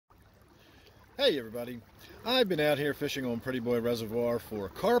Hey everybody, I've been out here fishing on Pretty Boy Reservoir for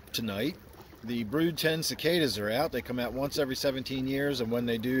carp tonight. The brood 10 cicadas are out. They come out once every 17 years, and when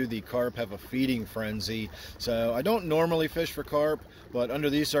they do, the carp have a feeding frenzy. So I don't normally fish for carp, but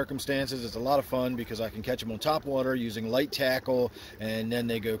under these circumstances it's a lot of fun because I can catch them on top water using light tackle, and then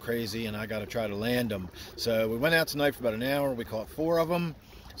they go crazy and I got to try to land them. So we went out tonight for about an hour. We caught 4 of them.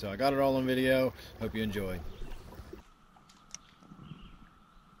 So I got it all on video. Hope you enjoy.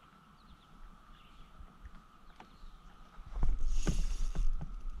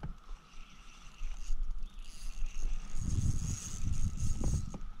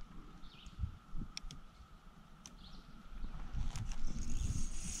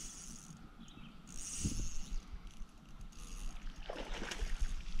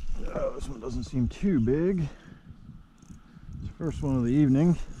 Oh, this one doesn't seem too big. It's the first one of the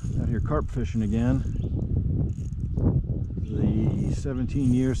evening. Out here carp fishing again. The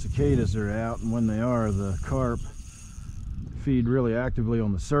 17-year cicadas are out, and when they are, the carp feed really actively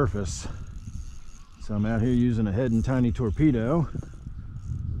on the surface. So I'm out here using a Hedon tiny Torpedo.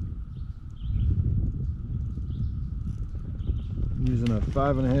 I'm using a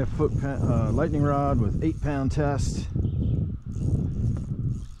 5.5 foot lightning rod with 8-pound test.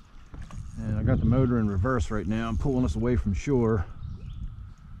 And I got the motor in reverse right now. I'm pulling us away from shore.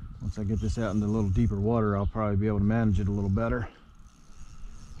 Once I get this out into a little deeper water, I'll probably be able to manage it a little better.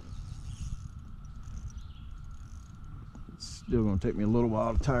 It's still going to take me a little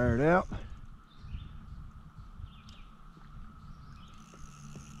while to tire it out.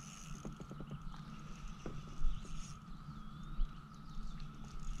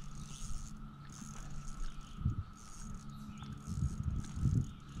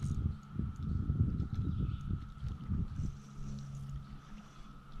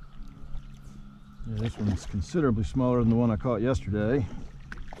 Yeah, this one's considerably smaller than the one I caught yesterday.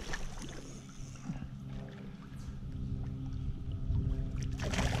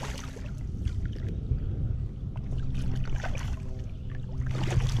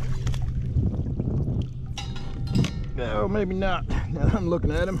 No, maybe not. Now that I'm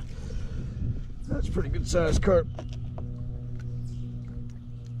looking at him, that's a pretty good sized carp.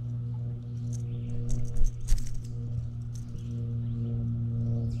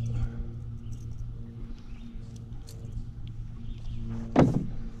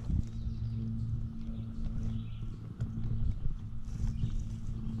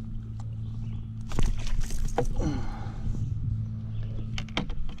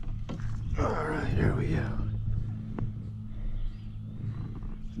 Alright, there we go.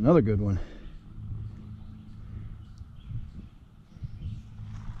 Another good one.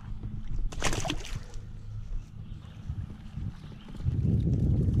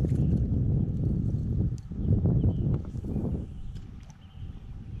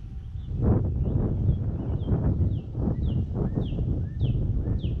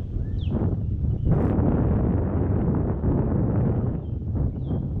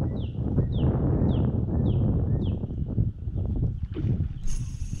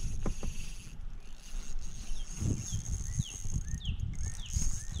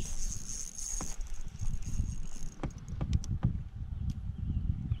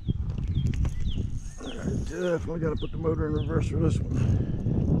 Definitely got to put the motor in reverse for this one.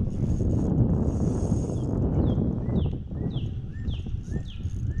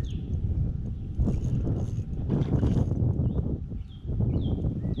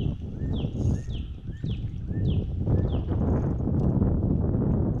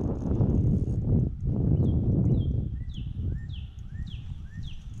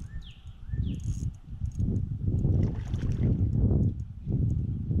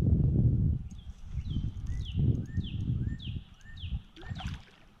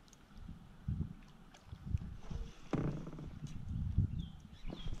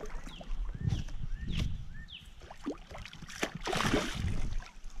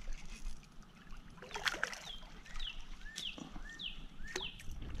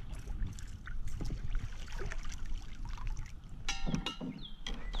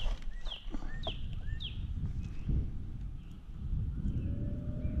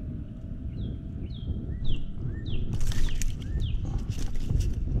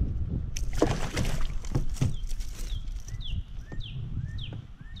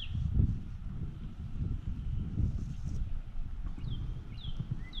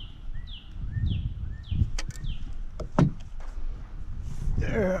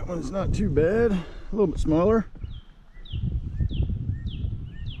 There, that one's not too bad. A little bit smaller.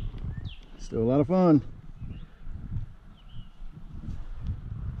 Still a lot of fun.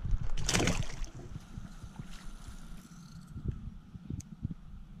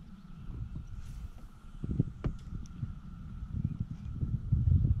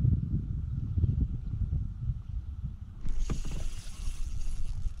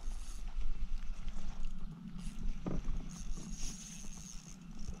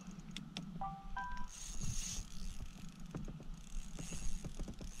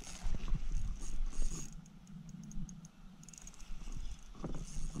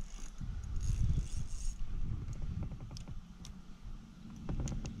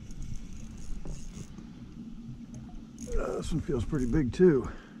 This one feels pretty big too.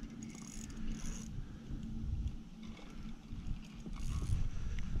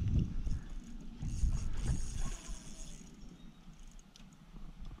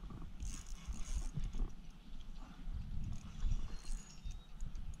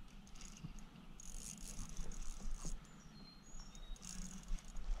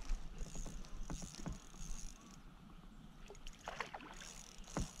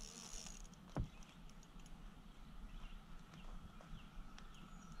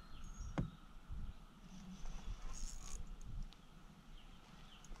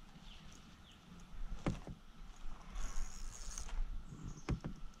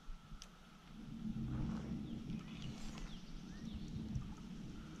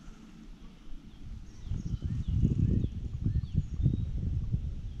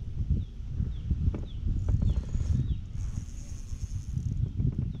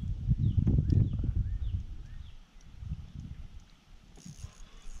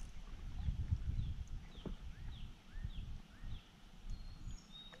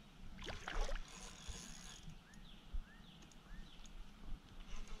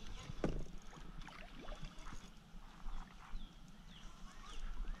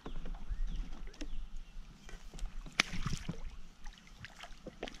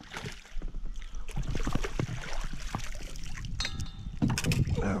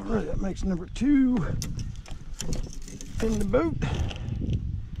 Alright, that makes number 2 in the boat.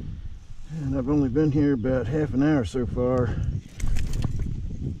 And I've only been here about half an hour so far.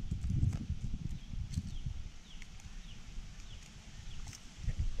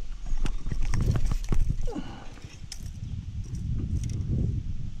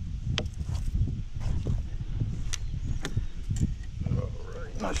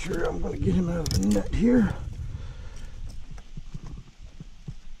 Alright, not sure I'm going to get him out of the net here.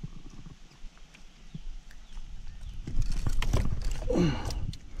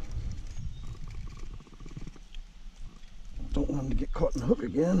 Don't want him to get caught in the hook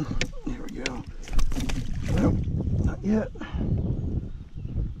again. Here we go. Nope, not yet.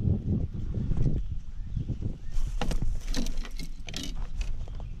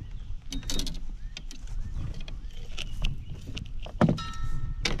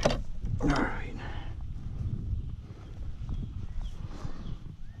 All right.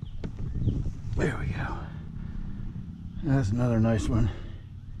 There we go. That's another nice one.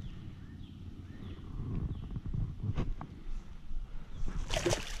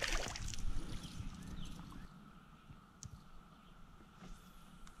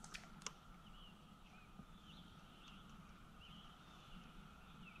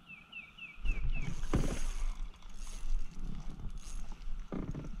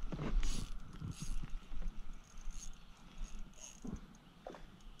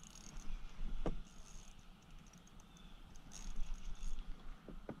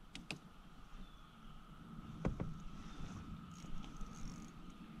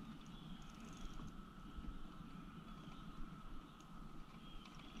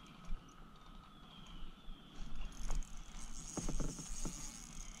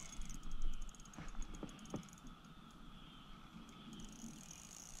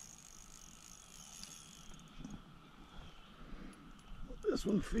 This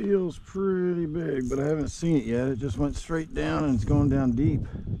one feels pretty big, but I haven't seen it yet. It just went straight down and it's going down deep.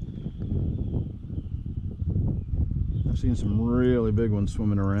 I've seen some really big ones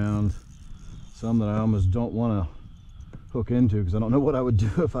swimming around. Some that I almost don't want to hook into because I don't know what I would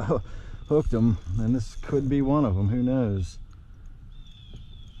do if I hooked them. And this could be one of them, who knows?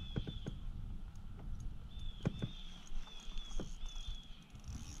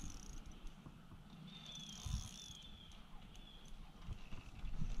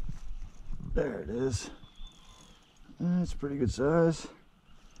 There it is. That's pretty good size.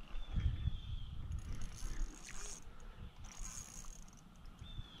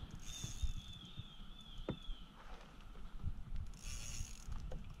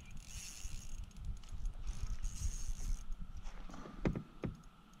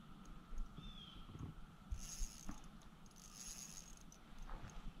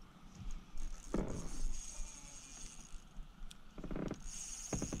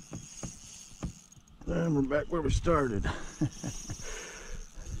 And we're back where we started. Oh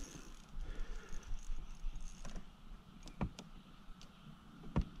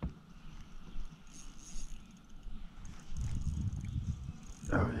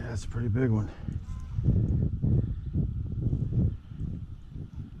yeah, that's a pretty big one.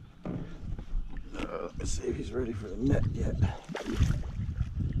 Let me see if he's ready for the net yet.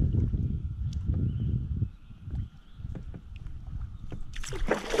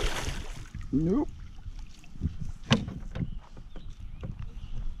 Nope.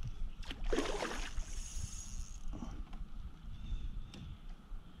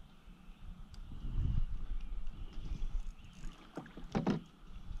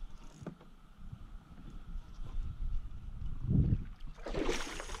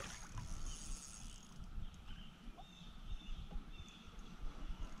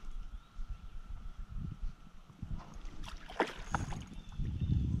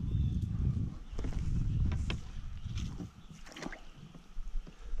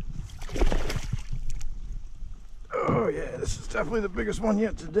 this is definitely the biggest one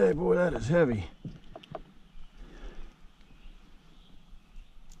yet today. Boy, that is heavy.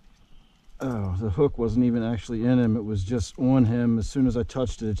 Oh, the hook wasn't even actually in him. It was just on him. As soon as I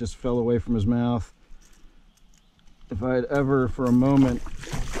touched it, it just fell away from his mouth. If I had ever for a moment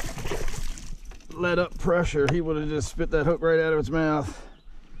let up pressure, he would have just spit that hook right out of its mouth.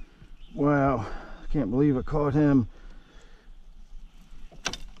 Wow, I can't believe I caught him.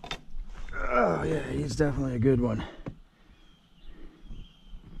 Oh yeah, he's definitely a good one.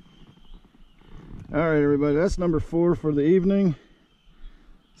 All right, everybody, that's number 4 for the evening.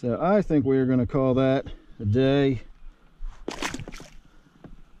 So I think we are going to call that a day.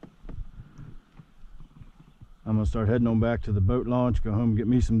 I'm going to start heading on back to the boat launch, go home and get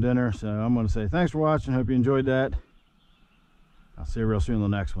me some dinner. So I'm going to say thanks for watching. Hope you enjoyed that. I'll see you real soon on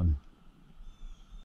the next one.